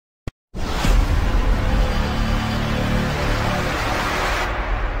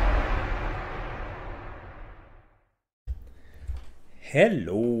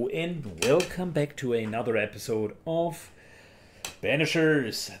Hello and welcome back to another episode of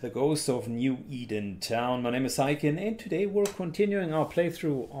Banishers, the Ghost of New Eden Town. My name is Syken and today we're continuing our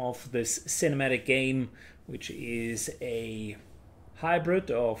playthrough of this cinematic game, which is a hybrid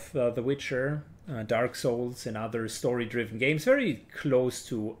of The Witcher, Dark Souls and other story-driven games, very close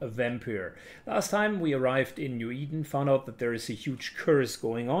to a vampire. Last time we arrived in New Eden, found out that there is a huge curse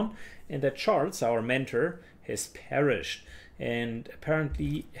going on and that Charles, our mentor, has perished and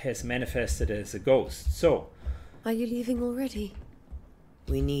apparently has manifested as a ghost. So, are you leaving already?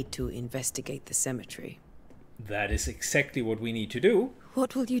 We need to investigate the cemetery. that is exactly what we need to do.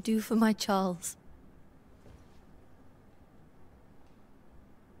 What will you do for my Charles?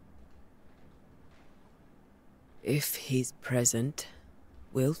 If he's present,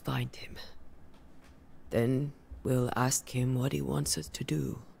 we'll find him. Then we'll ask him what he wants us to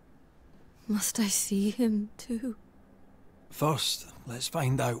do. Must I see him too? First, let's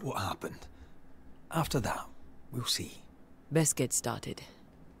find out what happened. After that, we'll see. Best get started.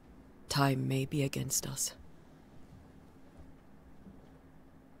 Time may be against us.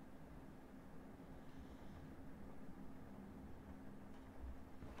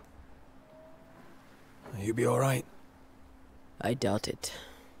 You be alright? I doubt it,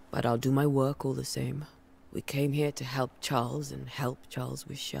 but I'll do my work all the same. We came here to help Charles, and help Charles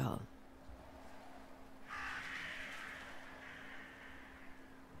we shall.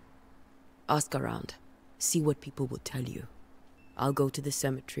 Ask around. See what people will tell you. I'll go to the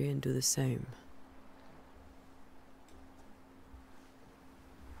cemetery and do the same.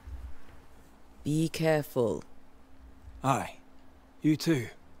 Be careful. Aye. You too.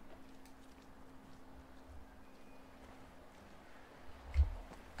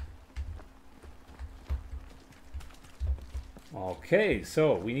 Okay,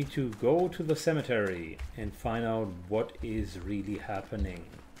 so we need to go to the cemetery and find out what is really happening.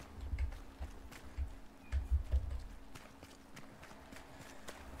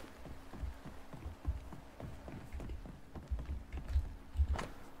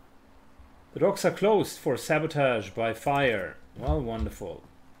 The docks are closed for sabotage by fire. Well, wonderful.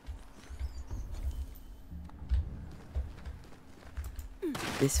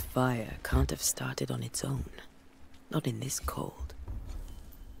 This fire can't have started on its own. Not in this cold.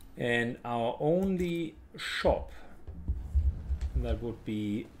 And our only shop, that would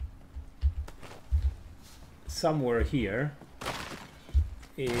be somewhere here,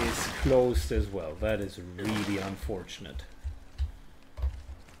 is closed as well. That is really unfortunate.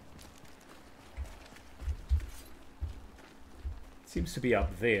 Seems to be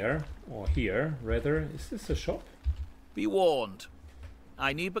up there, or here, rather. Is this a shop? Be warned.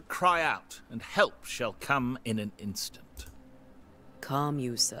 I need but cry out, and help shall come in an instant. Calm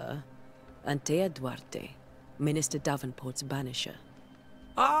you, sir. Antea Duarte, Minister Davenport's banisher.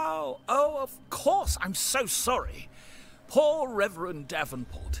 Oh, of course. I'm so sorry. Poor Reverend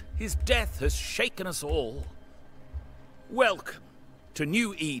Davenport. His death has shaken us all. Welcome to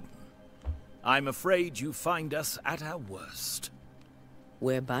New Eden. I'm afraid you find us at our worst.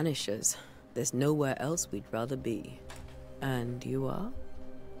 We're banishers. There's nowhere else we'd rather be. And you are?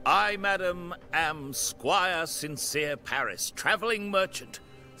 I, madam, am Squire Sincere Paris, travelling merchant,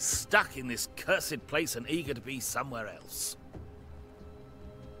 stuck in this cursed place and eager to be somewhere else.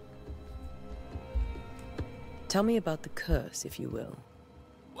 Tell me about the curse, if you will.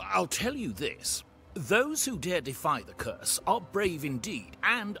 I'll tell you this. Those who dare defy the curse are brave indeed,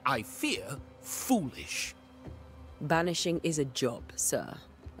 and, I fear, foolish. Banishing is a job, sir.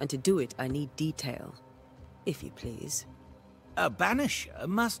 And to do it, I need detail. If you please. A banisher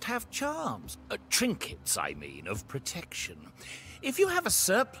must have charms. Trinkets, I mean, of protection. If you have a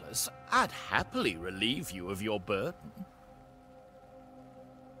surplus, I'd happily relieve you of your burden.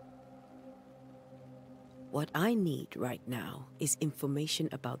 What I need right now is information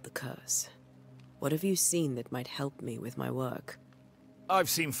about the curse. What have you seen that might help me with my work? I've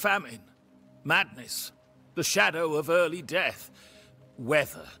seen famine, madness, the shadow of early death.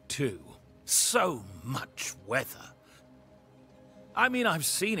 Weather, too. So much weather. I mean, I've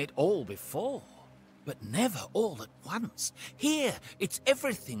seen it all before, but never all at once. Here, it's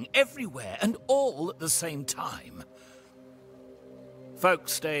everything, everywhere, and all at the same time.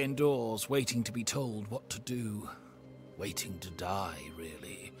 Folks stay indoors, waiting to be told what to do. Waiting to die,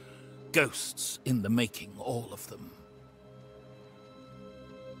 really. Ghosts in the making, all of them.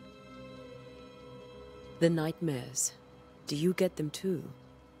 The nightmares. Do you get them too?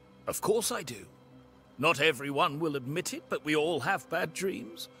 Of course I do. Not everyone will admit it, but we all have bad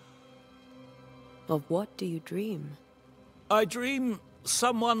dreams. Of what do you dream? I dream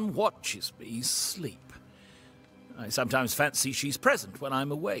someone watches me sleep. I sometimes fancy she's present when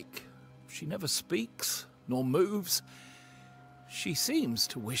I'm awake. She never speaks, nor moves. She seems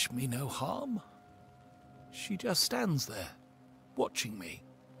to wish me no harm. She just stands there, watching me,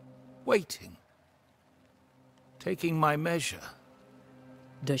 waiting, taking my measure.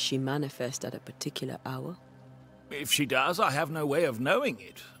 Does she manifest at a particular hour? If she does, I have no way of knowing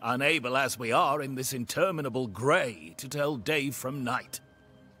it, unable as we are in this interminable grey to tell day from night.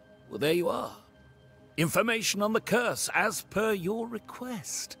 Well, there you are. Information on the curse, as per your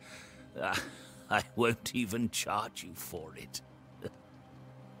request. I won't even charge you for it.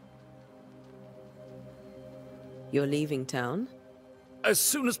 You're leaving town? As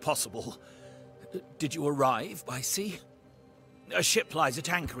soon as possible. Did you arrive by sea? A ship lies at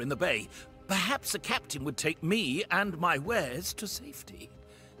anchor in the bay. Perhaps the captain would take me and my wares to safety.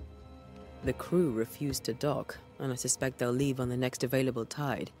 The crew refused to dock, and I suspect they'll leave on the next available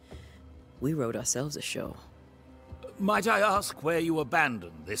tide. We rode ourselves ashore. Might I ask where you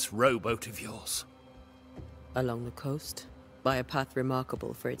abandoned this rowboat of yours? Along the coast, by a path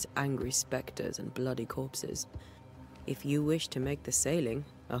remarkable for its angry specters and bloody corpses. If you wish to make the sailing,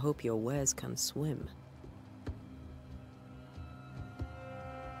 I hope your wares can swim.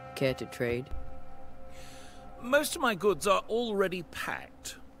 Care to trade? Most of my goods are already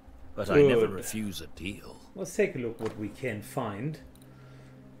packed, but Good. I never refuse a deal. Let's take a look what we can find.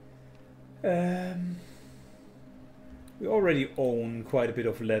 We already own quite a bit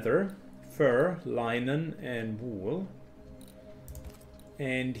of leather, fur, linen and wool.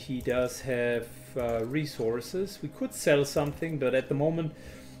 And he does have resources. We could sell something, but at the moment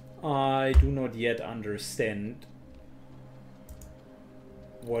I do not yet understand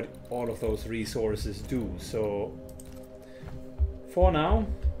what all of those resources do. So for now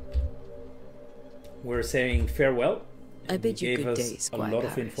we're saying farewell. I bid you gave good us day, a Squire lot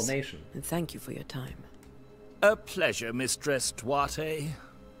of Harris, information. and thank you for your time. A pleasure, Mistress Duarte.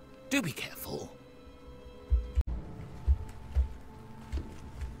 Do be careful.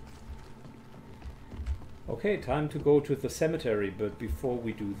 Okay, time to go to the cemetery, but before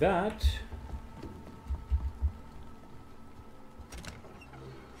we do that,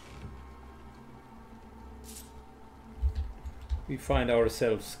 we find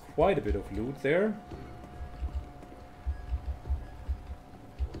ourselves quite a bit of loot there.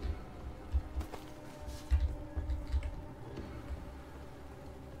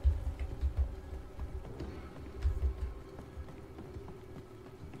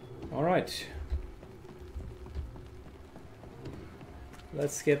 All right.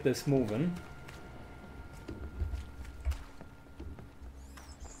 Let's get this moving.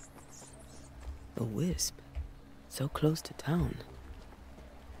 A wisp, so close to town.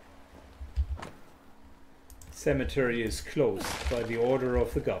 Cemetery is closed by the order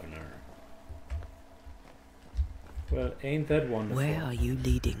of the governor. Well, ain't that wonderful? Where are you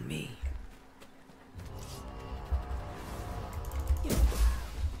leading me?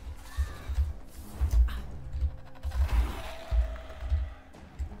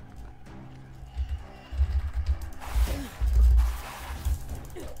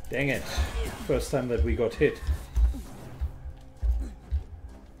 Dang it. First time that we got hit.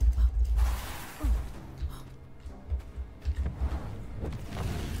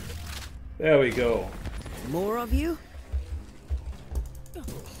 There we go. More of you?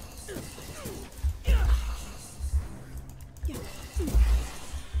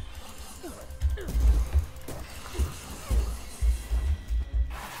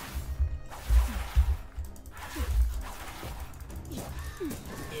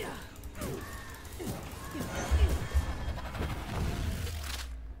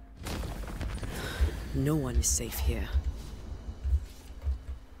 No one is safe here.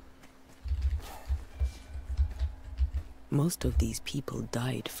 Most of these people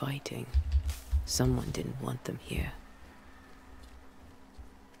died fighting. Someone didn't want them here.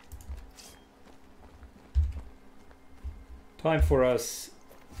 Time for us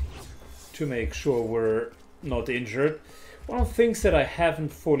to make sure we're not injured. One of the things that I haven't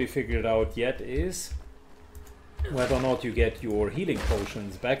fully figured out yet is whether or not you get your healing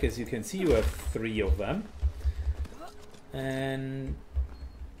potions back. As you can see, you have 3 of them. And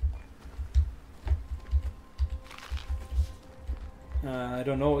I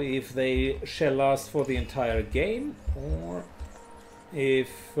don't know if they shall last for the entire game or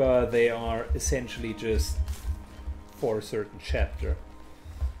if they are essentially just for a certain chapter.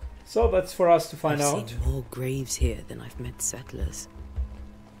 So that's for us to find out. I've seen more graves here than I've met settlers.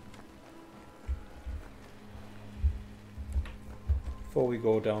 Before we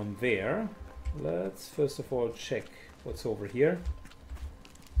go down there, let's first of all check what's over here.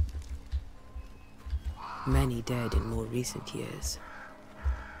 Many dead in more recent years.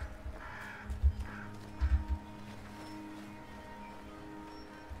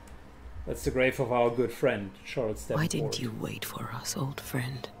 That's the grave of our good friend, Charles Davenport. Why didn't you wait for us, old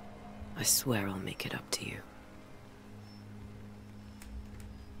friend? I swear I'll make it up to you.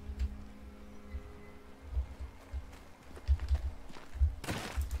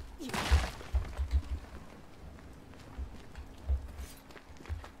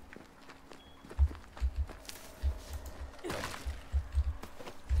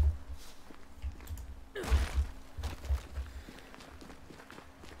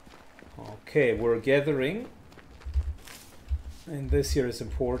 Okay, we're gathering, and this here is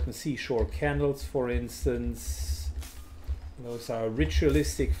important. Seashore candles, for instance. Those are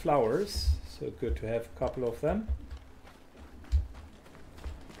ritualistic flowers, so good to have a couple of them.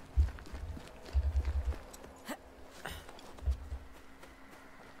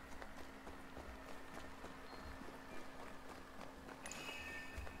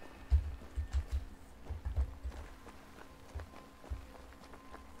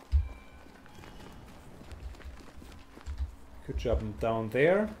 Could jump down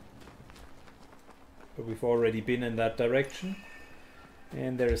there, but we've already been in that direction.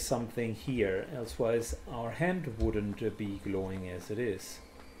 And there is something here, elsewise our hand wouldn't be glowing as it is.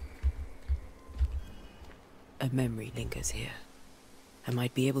 A memory lingers here. I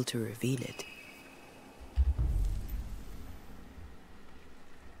might be able to reveal it.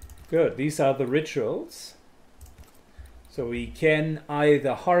 Good, these are the rituals. So we can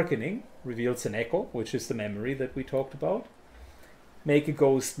either hearkening, reveals an echo, which is the memory that we talked about. Make a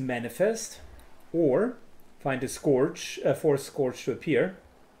ghost manifest, or find a scourge, force scourge to appear.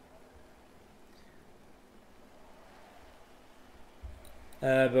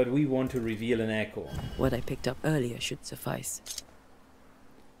 But we want to reveal an echo. What I picked up earlier should suffice.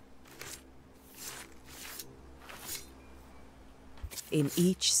 In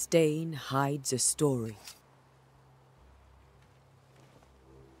each stain hides a story.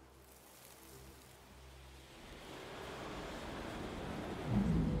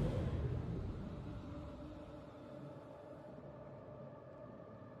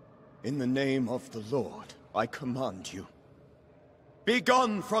 In the name of the Lord, I command you. Be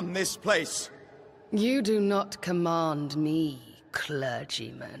gone from this place! You do not command me,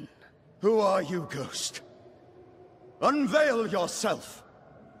 clergyman. Who are you, ghost? Unveil yourself!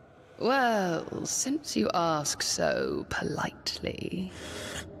 Well, since you ask so politely...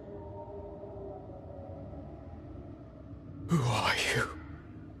 Who are you?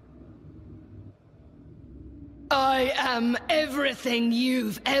 I am everything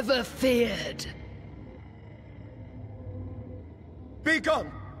you've ever feared. Be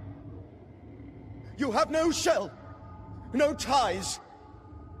gone! You have no shell, no ties,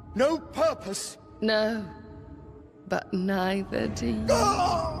 no purpose. No, but neither do you.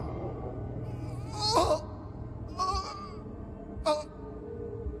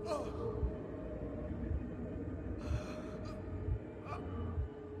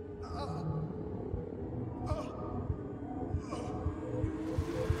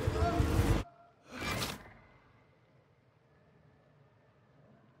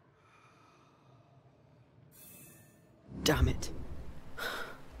 Damn it.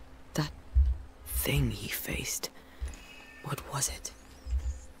 That thing he faced. What was it?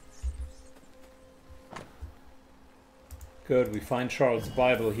 Good, we find Charles'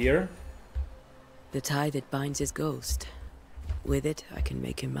 Bible here. The tie that binds his ghost. With it, I can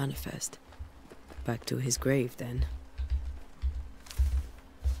make him manifest. Back to his grave, then.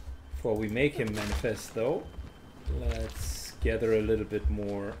 Before we make him manifest, though, let's gather a little bit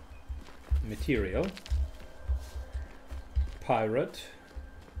more material. Pirate.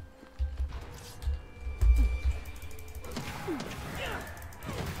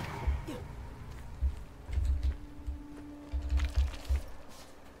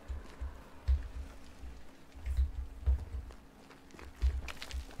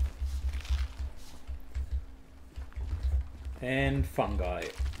 And fungi.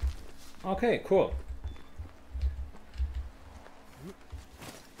 Okay, cool.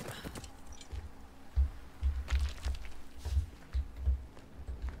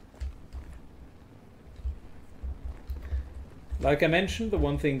 Like I mentioned, the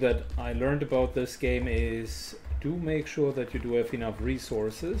one thing that I learned about this game is do make sure that you do have enough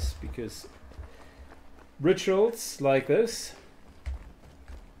resources, because rituals like this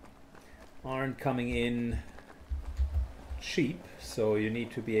aren't coming in cheap, so you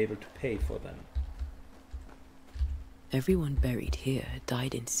need to be able to pay for them. Everyone buried here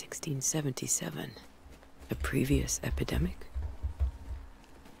died in 1677. A previous epidemic?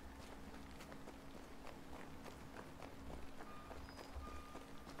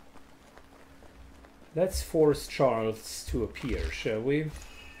 Let's force Charles to appear, shall we?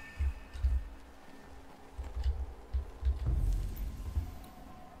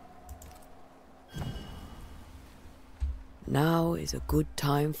 Now is a good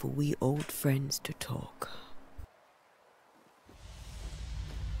time for we old friends to talk.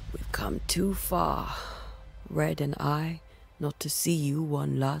 We've come too far, Red and I, not to see you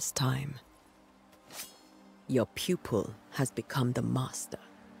one last time. Your pupil has become the master.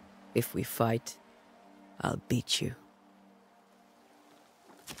 If we fight, I'll beat you.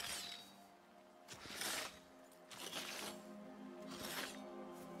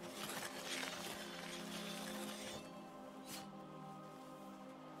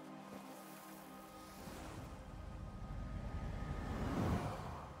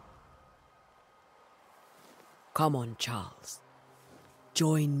 Come on, Charles.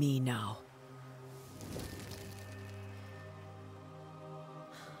 Join me now.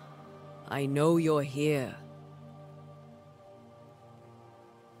 I know you're here.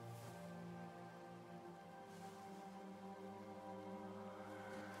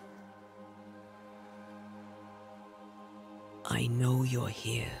 I know you're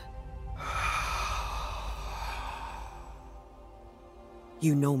here.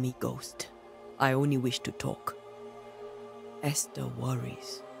 You know me, Ghost. I only wish to talk. Esther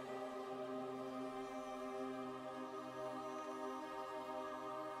worries.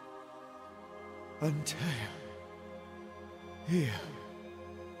 Antea. Here.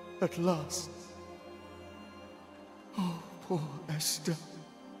 At last. Oh, poor Esther.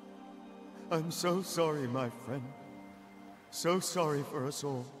 I'm so sorry, my friend. So sorry for us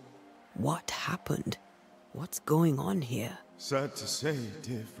all. What happened? What's going on here? Sad to say,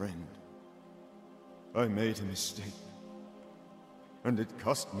 dear friend. I made a mistake. And it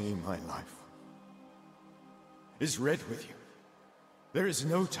cost me my life. Is Red with you? There is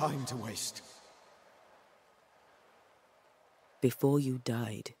no time to waste. Before you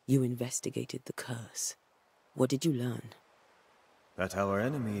died, you investigated the curse. What did you learn? That our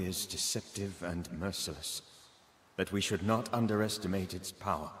enemy is deceptive and merciless. That we should not underestimate its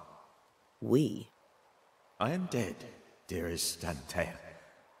power. We? I am dead, dearest Antea.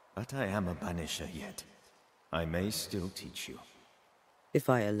 But I am a Banisher yet. I may still teach you. If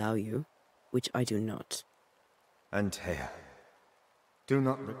I allow you, which I do not. Antea, do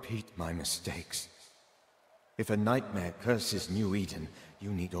not repeat my mistakes. If a nightmare curses New Eden,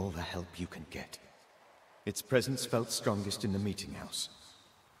 you need all the help you can get. Its presence felt strongest in the meeting house.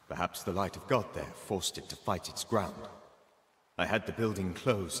 Perhaps the light of God there forced it to fight its ground. I had the building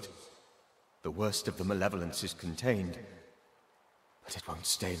closed. The worst of the malevolence is contained, but it won't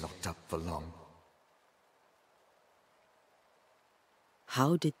stay locked up for long.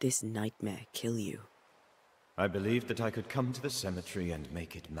 How did this nightmare kill you? I believed that I could come to the cemetery and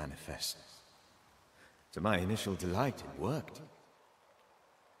make it manifest. To my initial delight, it worked.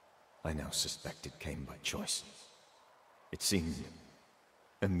 I now suspect it came by choice. It seemed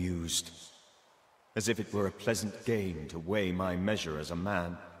amused, as if it were a pleasant game to weigh my measure as a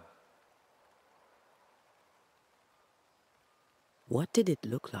man. What did it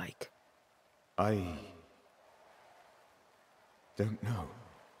look like? I don't know.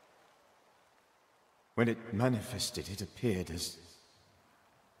 When it manifested, it appeared as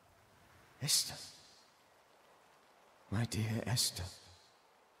Esther. My dear Esther.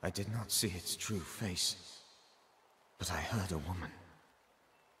 I did not see its true face, but I heard a woman.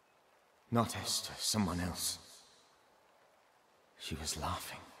 Not Esther, someone else. She was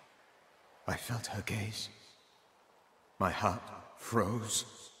laughing. I felt her gaze. My heart froze.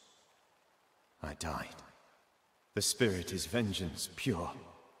 I died. The spirit is vengeance pure.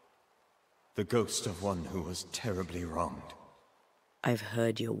 The ghost of one who was terribly wronged. I've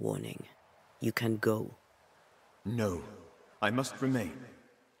heard your warning. You can go. No, I must remain.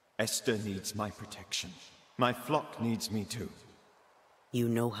 Esther needs my protection. My flock needs me too. You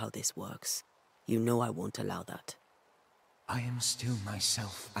know how this works. You know I won't allow that. I am still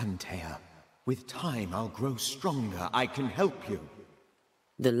myself, Antea. With time, I'll grow stronger. I can help you.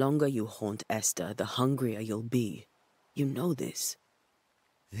 The longer you haunt Esther, the hungrier you'll be. You know this.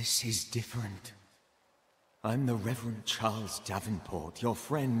 This is different. I'm the Reverend Charles Davenport, your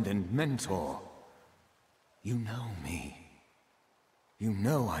friend and mentor. You know me. You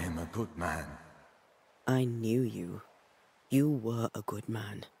know I am a good man. I knew you. You were a good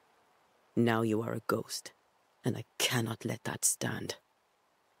man. Now you are a ghost, and I cannot let that stand.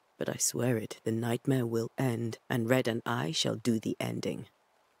 But I swear it, the nightmare will end, and Red and I shall do the ending.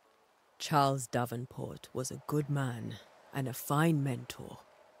 Charles Davenport was a good man, and a fine mentor.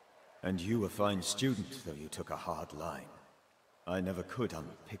 And you a fine student, though you took a hard line. I never could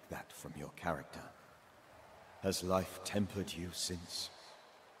unpick that from your character. Has life tempered you since?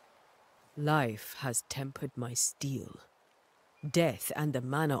 Life has tempered my steel. Death and the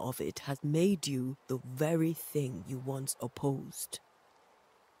manner of it has made you the very thing you once opposed.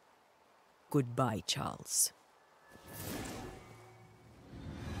 Goodbye, Charles.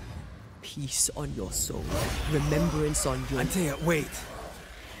 Peace on your soul. Remembrance on your... Antea, wait!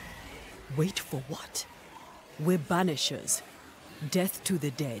 Wait for what? We're banishers. Death to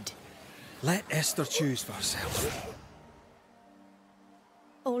the dead. Let Esther choose for herself.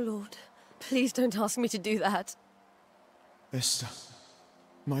 Oh, Lord, please don't ask me to do that. Esther,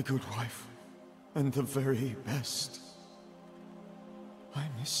 my good wife, and the very best. I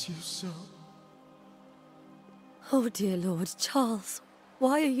miss you so. Oh, dear Lord, Charles,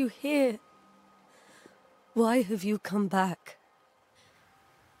 why are you here? Why have you come back?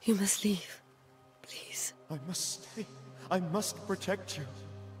 You must leave, please. I must stay. I must protect you.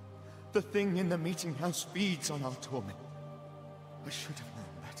 The thing in the meeting house feeds on our torment. I should have known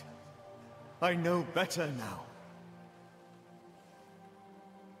better. I know better now.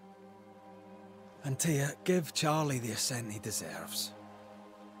 Antea, give Charlie the ascent he deserves.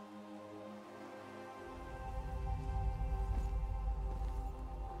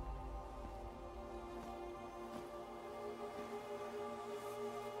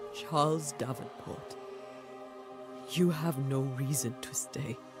 Charles Davenport, you have no reason to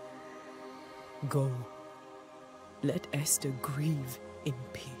stay. Go. Let Esther grieve in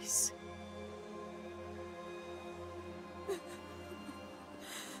peace.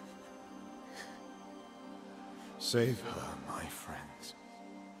 Save her, my friends.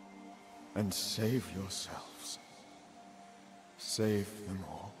 And save yourselves. Save them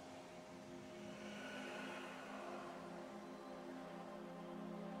all.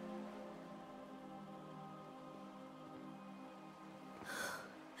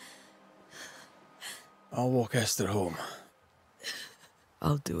 I'll walk Esther home.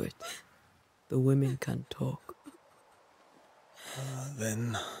 I'll do it. The women can talk.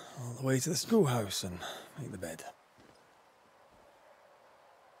 Then all the way to the schoolhouse and make the bed.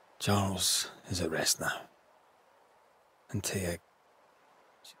 Charles is at rest now. Antea,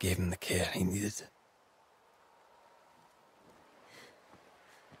 she gave him the care he needed.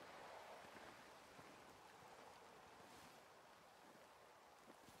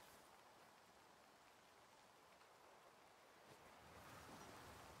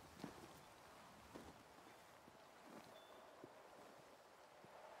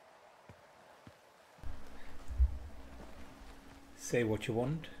 Say what you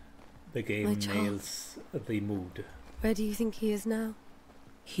want. The game My child. nails the mood. Where do you think he is now?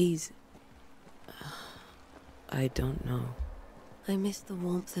 He's... I don't know. I miss the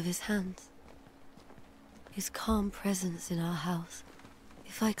warmth of his hands. His calm presence in our house.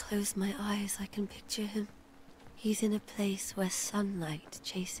 If I close my eyes, I can picture him. He's in a place where sunlight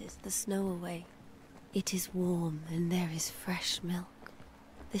chases the snow away. It is warm and there is fresh milk.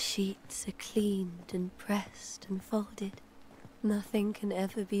 The sheets are cleaned and pressed and folded. Nothing can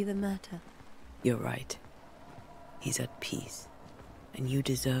ever be the matter. You're right. He's at peace, and you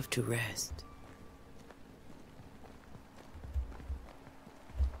deserve to rest.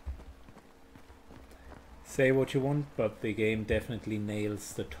 Say what you want, but the game definitely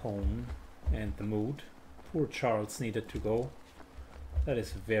nails the tone and the mood. Poor Charles needed to go. That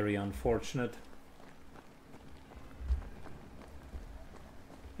is very unfortunate.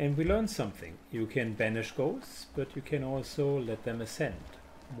 And we learned something. You can banish ghosts, but you can also let them ascend.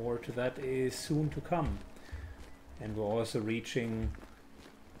 More to that is soon to come. And we're also reaching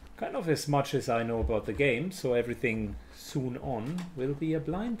kind of as much as I know about the game, so everything soon on will be a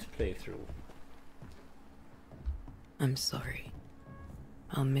blind playthrough. I'm sorry.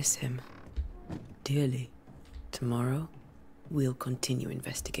 I'll miss him dearly. Tomorrow, we'll continue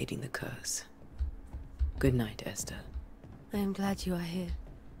investigating the curse. Good night, Esther. I am glad you are here.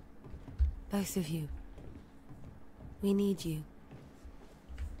 Both of you. We need you.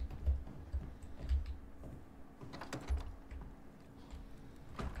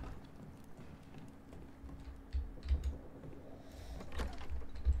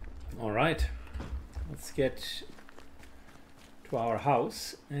 All right, let's get to our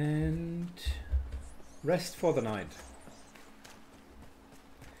house and rest for the night.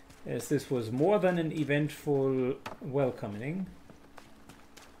 As this was more than an eventful welcoming.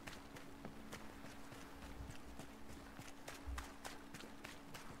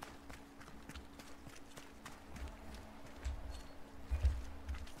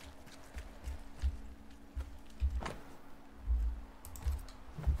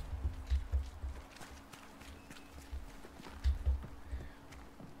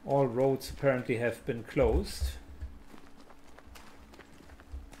 All roads apparently have been closed.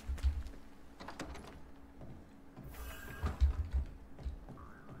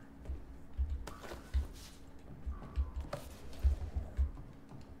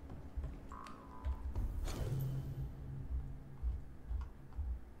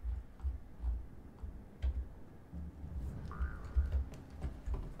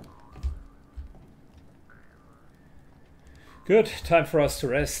 Good, time for us to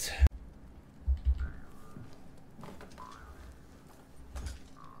rest.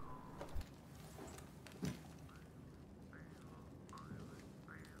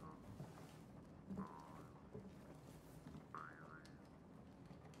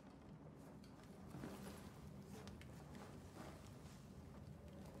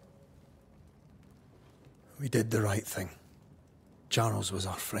 We did the right thing. Charles was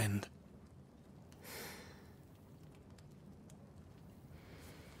our friend.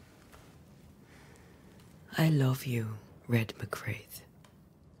 I love you, Red McWraith.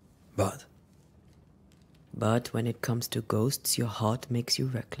 But But when it comes to ghosts, your heart makes you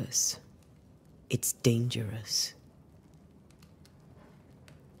reckless. It's dangerous.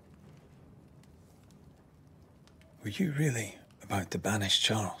 were you really about to banish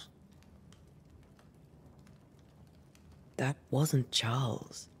Charles? That wasn't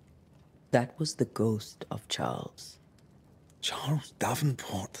Charles. That was the ghost of Charles. Charles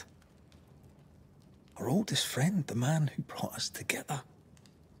Davenport. Our oldest friend, the man who brought us together.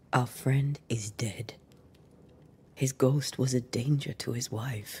 Our friend is dead. His ghost was a danger to his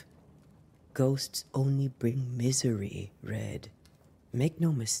wife. Ghosts only bring misery, Red. Make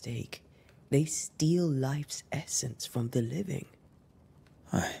no mistake, they steal life's essence from the living.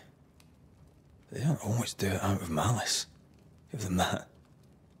 Aye. They don't always do it out of malice. Give them that.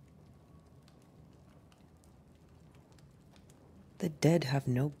 The dead have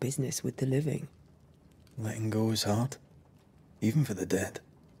no business with the living. Letting go is hard. Even for the dead.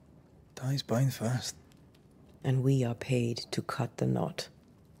 Ties bind fast. And we are paid to cut the knot.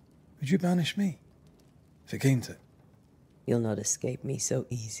 Would you banish me? If it came to it? You'll not escape me so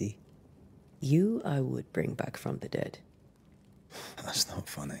easy. You I would bring back from the dead. That's not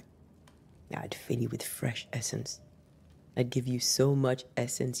funny. I'd fill you with fresh essence. I'd give you so much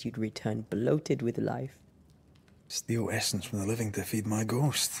essence you'd return bloated with life. Steal essence from the living to feed my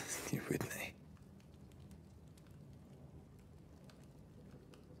ghost. You wouldn't, eh?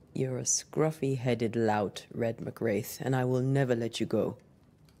 You're a scruffy-headed lout, Red McWraith, and I will never let you go.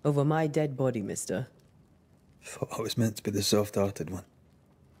 Over my dead body, mister. Thought I was meant to be the soft-hearted one.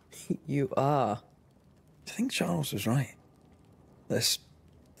 You are. Do you think Charles was right? This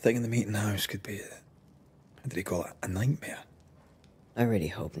thing in the meeting house could be how did he call it? A nightmare? I really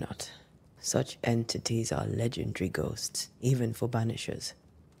hope not. Such entities are legendary ghosts, even for Banishers.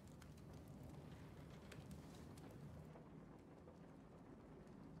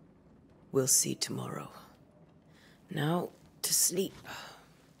 We'll see tomorrow. Now, to sleep.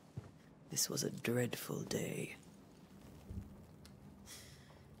 This was a dreadful day.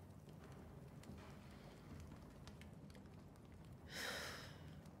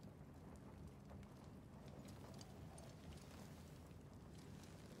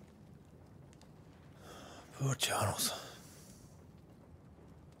 Poor Charles.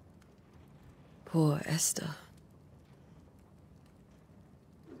 Poor Esther.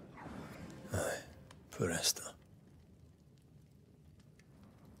 Aye, poor Esther.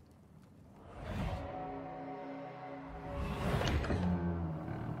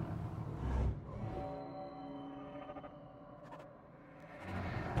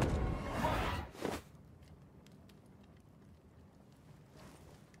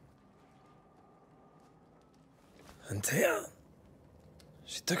 And Tia,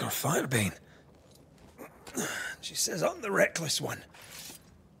 she took her firebane. She says I'm the reckless one.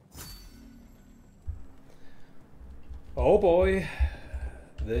 Oh boy,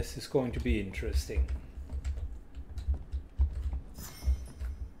 this is going to be interesting.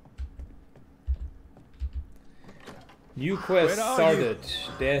 New quest started.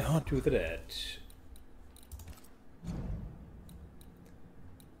 Death to the dead.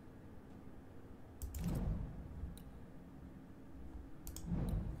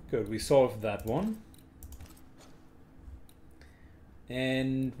 Good, we solved that one.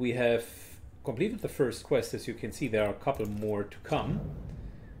 And we have completed the first quest. As you can see, there are a couple more to come.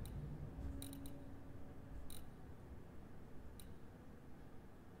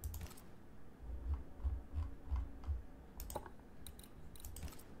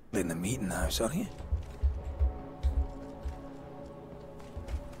 In the meeting house, are you?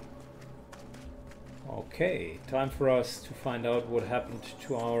 Okay, time for us to find out what happened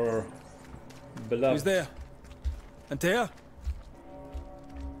to our beloved. Who's there? Antea?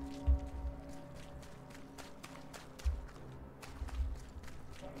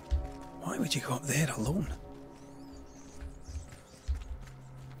 Why would you go up there alone?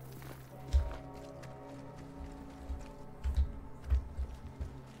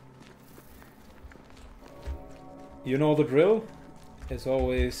 You know the drill. As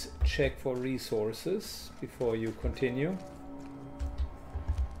always, check for resources before you continue.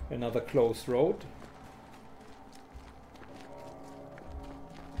 Another closed road.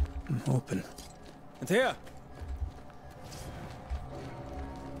 I'm open. Antea?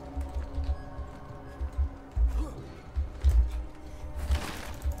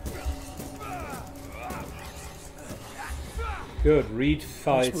 Good, Reed I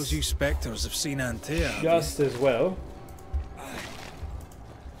fights suppose you spectres have seen Antea. have you? just as well.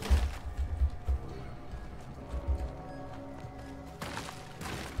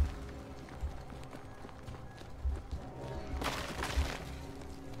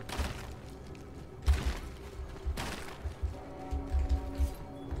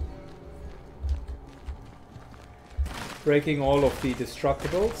 Breaking all of the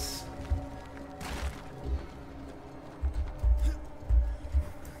destructibles.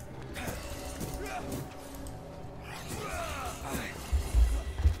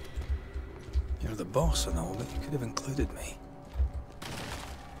 You're the boss and all, but you could have included me.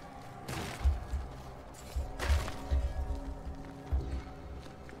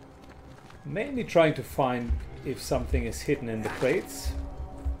 Mainly trying to find if something is hidden in the crates.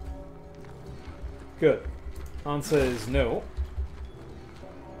 Good. Answer is no.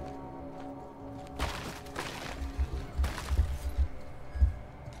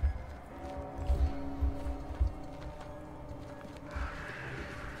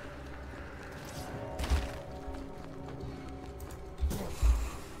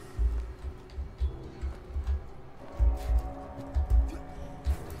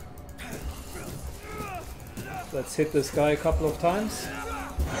 Let's hit this guy a couple of times.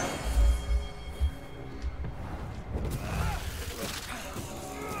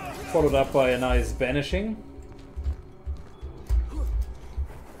 Followed up by a nice banishing.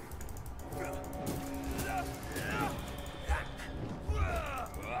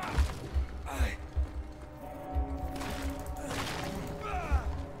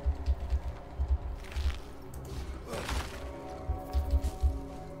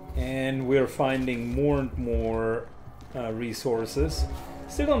 And we're finding more and more resources.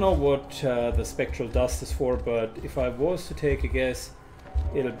 Still don't know what the spectral dust is for, but if I was to take a guess,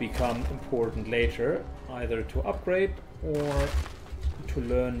 it'll become important later, either to upgrade or to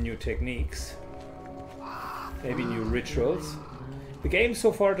learn new techniques. Maybe new rituals. The game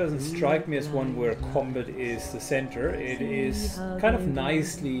so far doesn't strike me as one where combat is the center. It is kind of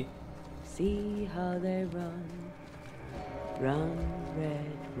nicely See how they run, run,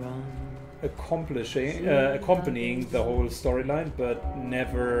 red, run. accompanying the whole storyline, but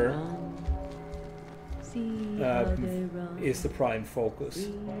never See how they run. is the prime focus.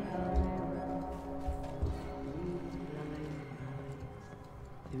 See how they run.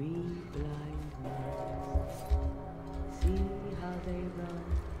 Three blind mice. See how they run,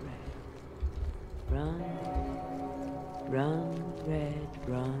 red. Run, run, red,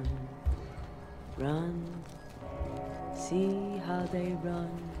 run. Run. See how they run,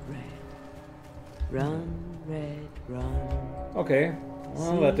 red. Run, red, run. Okay,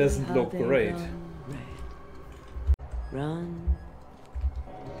 well that doesn't look great. Run.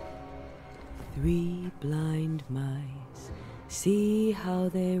 Three blind mice. See how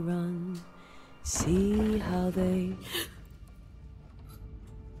they run. See how they.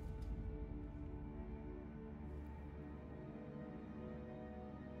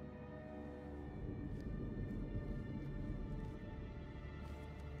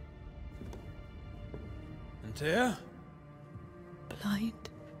 Antea? Blind.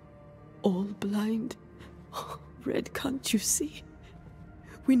 All blind. Red, can't you see?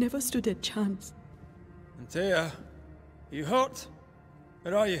 We never stood a chance. Antea? You hurt?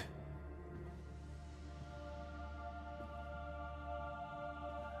 Where are you?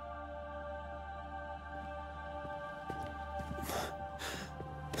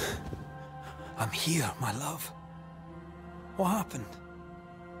 I'm here, my love. What happened?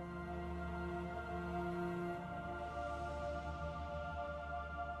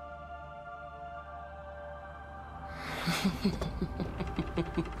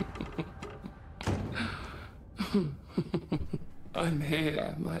 I'm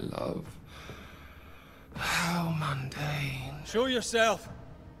here, my love. How mundane. Show yourself!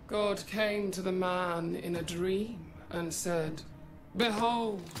 God came to the man in a dream and said,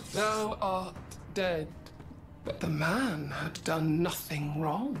 "Behold, thou art dead." But the man had done nothing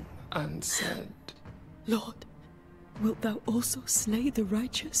wrong and said, Lord, wilt thou also slay the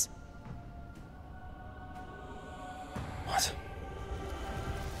righteous? What?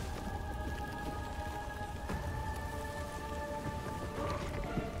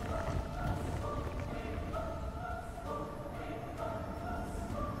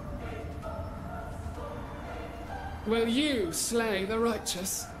 "Will you slay the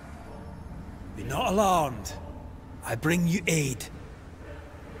righteous?" Be not alarmed. I bring you aid.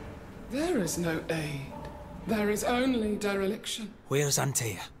 There is no aid. There is only dereliction. Where's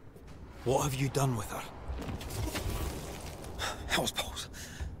Antea? What have you done with her? Hellsballs.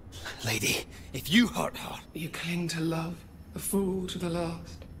 Lady, if you hurt her... You cling to love, a fool to the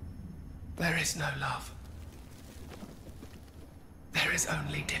last. There is no love. There is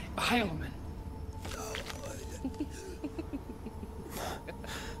only defilement. No.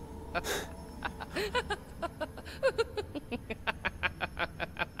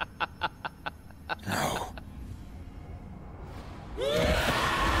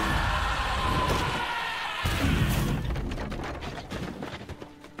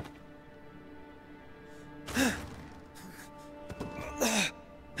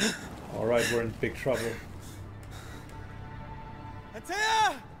 All right, we're in big trouble.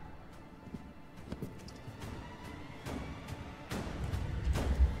 Antea!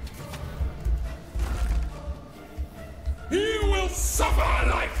 You will suffer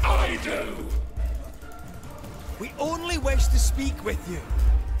like I do! We only wish to speak with you.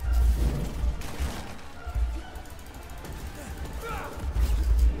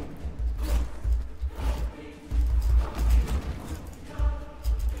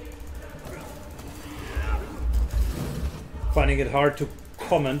 Finding it hard to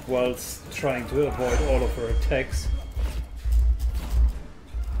comment whilst trying to avoid all of her attacks.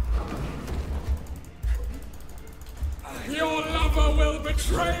 Your lover will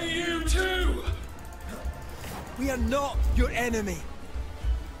betray you too! We are not your enemy.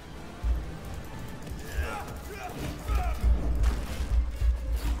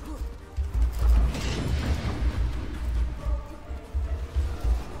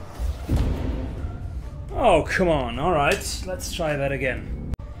 Oh, come on. All right, let's try that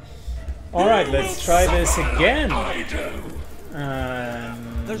again. All right, let's try this again.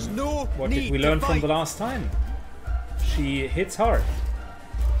 There's no What need did we learn to from the fight. last time? She hits hard.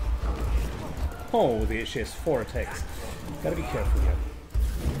 Oh, she has 4 attacks. Gotta be careful here.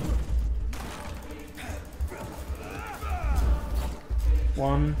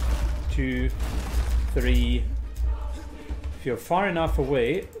 One, 2, 3. If you're far enough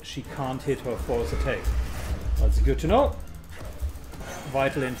away, she can't hit her 4th attack. That's good to know.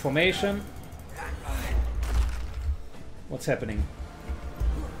 Vital information. What's happening?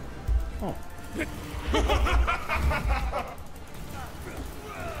 Oh.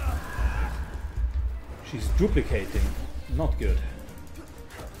 She's duplicating. Not good.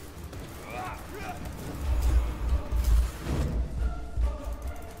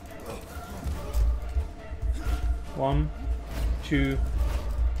 One, 2,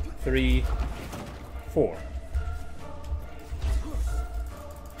 3, 4.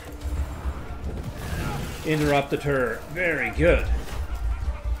 Interrupted her. Very good.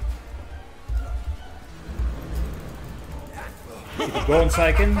 Keep it going,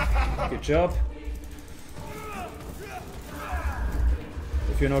 Saiken. Good job.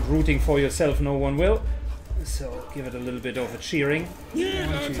 If you're not rooting for yourself, no one will. So give it a little bit of a cheering. 1,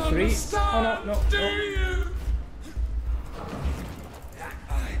 2, 3. Oh no, no, no.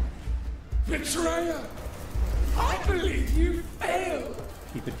 Betrayer! I believe you failed!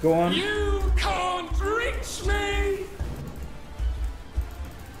 Keep it going. You can't reach me!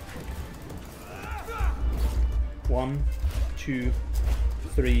 1, 2,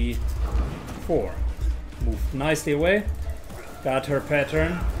 3, 4. Moved nicely away. Got her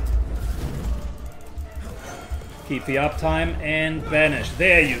pattern. Keep the uptime and banish.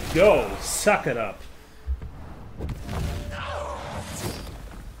 There you go. Suck it up.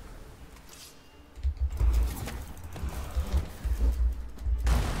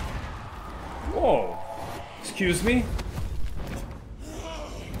 Whoa. Excuse me?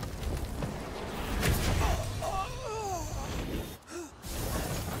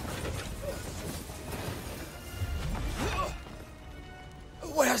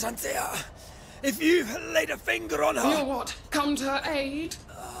 Where's Antea? If you laid a finger on her... You'll what? Come to her aid?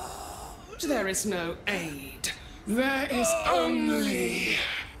 There is no aid. There is only...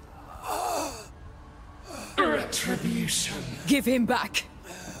 retribution. Give him back.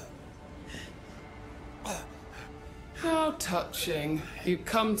 How touching. You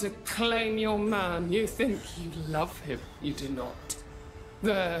come to claim your man. You think you love him. You do not.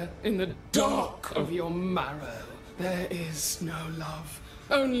 There, in the dark of your marrow, there is no love.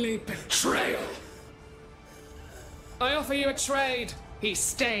 Only betrayal. I offer you a trade. He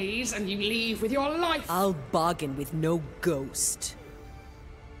stays and you leave with your life. I'll bargain with no ghost.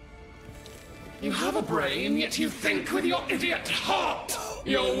 You have a brain, yet you think with your idiot heart.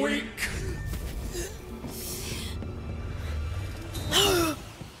 You're weak.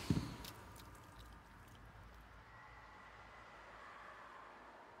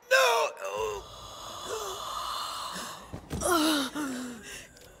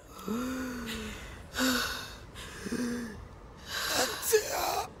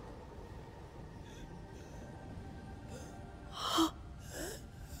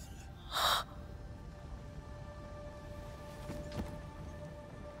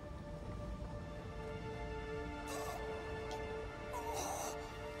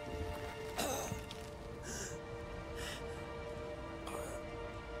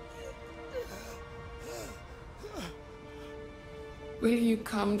 Will you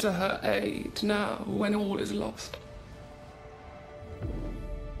come to her aid now, when all is lost?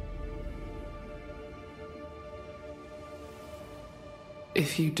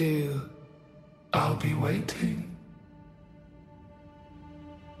 If you do, I'll be waiting.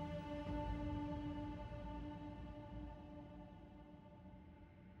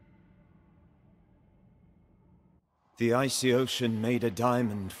 The icy ocean made a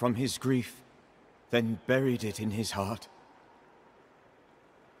diamond from his grief, then buried it in his heart.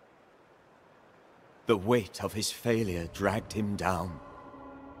 The weight of his failure dragged him down.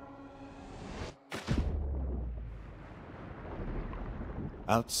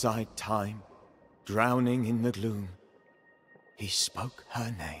 Outside time, drowning in the gloom, he spoke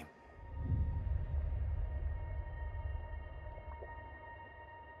her name.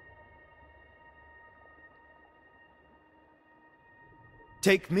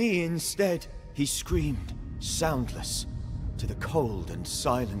 Take me instead, he screamed, soundless, to the cold and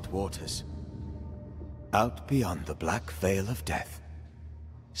silent waters. Out beyond the black veil of death,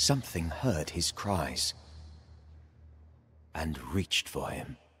 something heard his cries and reached for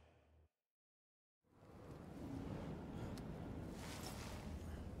him.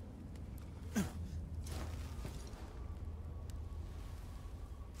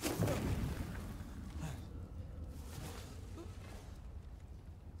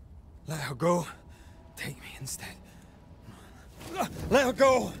 Let her go. Take me instead. Let her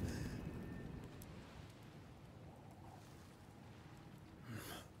go!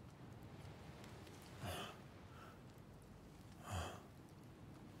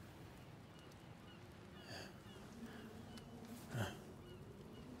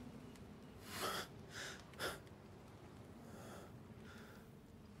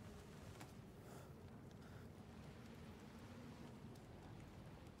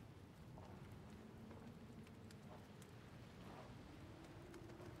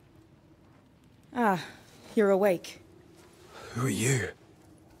 Ah, you're awake. Who are you?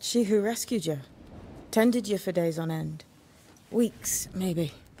 She who rescued you. Tended you for days on end. Weeks,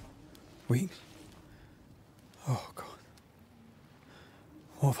 maybe. Weeks? Oh, God.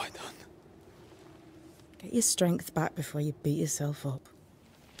 What have I done? Get your strength back before you beat yourself up.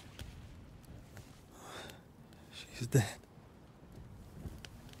 She's dead.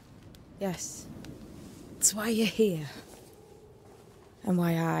 Yes. That's why you're here. And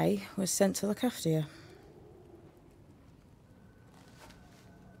why I was sent to look after you.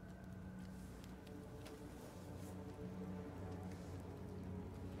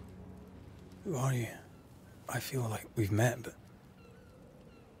 Who are you? I feel like we've met, but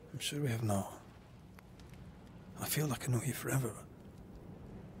I'm sure we have not. I feel like I know you forever,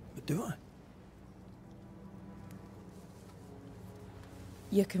 but do I?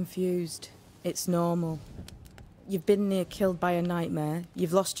 You're confused. It's normal. You've been near killed by a nightmare,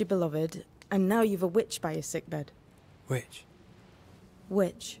 you've lost your beloved, and now you've a witch by your sickbed. Witch?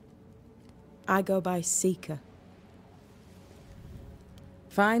 Witch. I go by Seeker.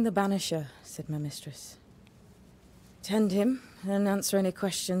 Find the Banisher, said my mistress. Tend him, and answer any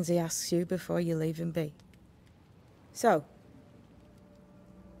questions he asks you before you leave him be. So,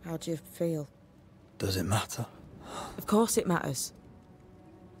 how do you feel? Does it matter? Of course it matters.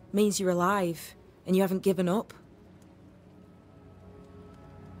 Means you're alive, and you haven't given up.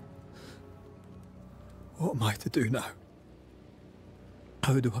 What am I to do now?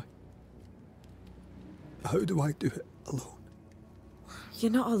 How do I do it alone?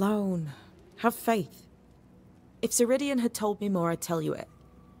 You're not alone. Have faith. If Ceridian had told me more, I'd tell you it.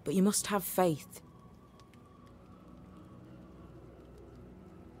 But you must have faith.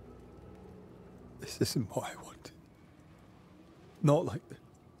 This isn't what I wanted. Not like this.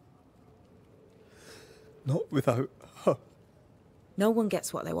 Not without her. No one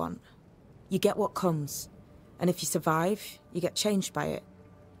gets what they want. You get what comes. And if you survive, you get changed by it.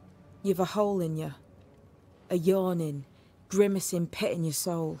 You've a hole in you. A yawning, grimacing pit in your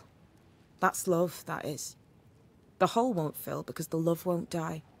soul. That's love, that is. The hole won't fill because the love won't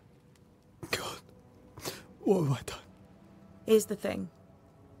die. God, what have I done? Here's the thing.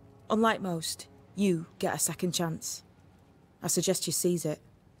 Unlike most, you get a second chance. I suggest you seize it.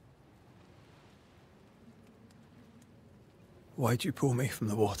 Why'd you pull me from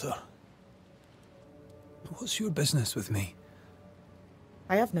the water? What's your business with me?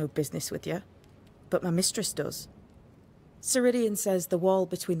 I have no business with you, but my mistress does. Ceridian says the wall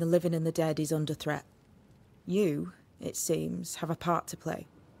between the living and the dead is under threat. You, it seems, have a part to play.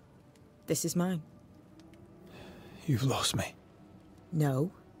 This is mine. You've lost me.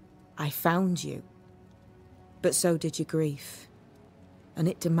 No, I found you. But so did your grief. And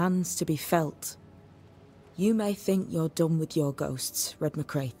it demands to be felt. You may think you're done with your ghosts, Red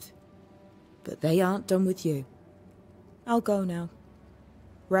McCraith. But they aren't done with you. I'll go now.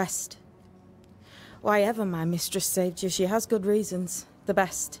 Rest. Why ever my mistress saved you, she has good reasons. The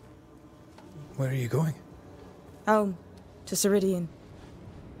best. Where are you going? Home. To Ceridian.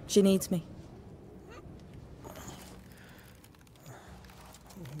 She needs me.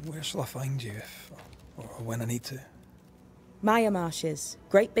 Where shall I find you if, or when I need to? Maya marshes.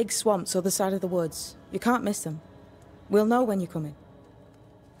 Great big swamps other side of the woods. You can't miss them. We'll know when you're coming.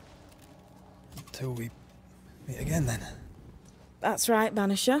 Until we meet again, then. That's right,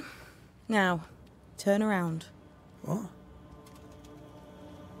 Banisher. Now, turn around. What?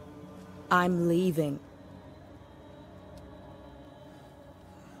 I'm leaving.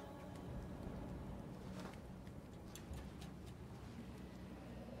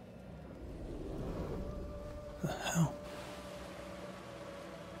 The hell?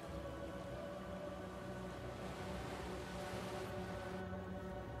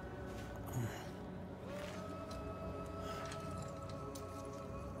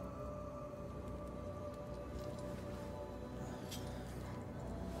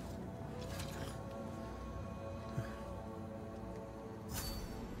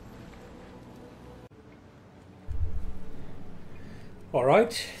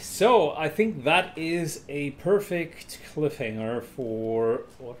 Alright, so I think that is a perfect cliffhanger for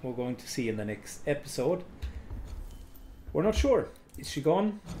what we're going to see in the next episode. We're not sure. Is she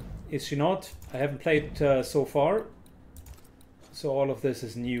gone? Is she not? I haven't played so far, so all of this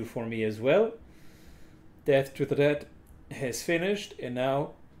is new for me as well. Death to the Dead has finished, and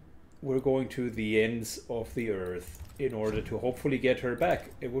now we're going to the ends of the earth in order to hopefully get her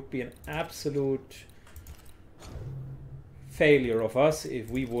back. It would be an absolute failure of us if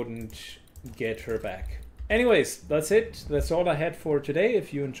we wouldn't get her back. Anyways, that's it. That's all I had for today.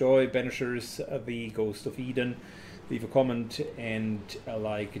 If you enjoy Banishers, The Ghost of Eden, leave a comment and a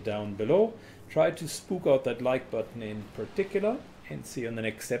like down below. Try to spook out that like button in particular, and see you on the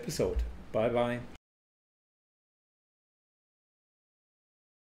next episode. Bye bye.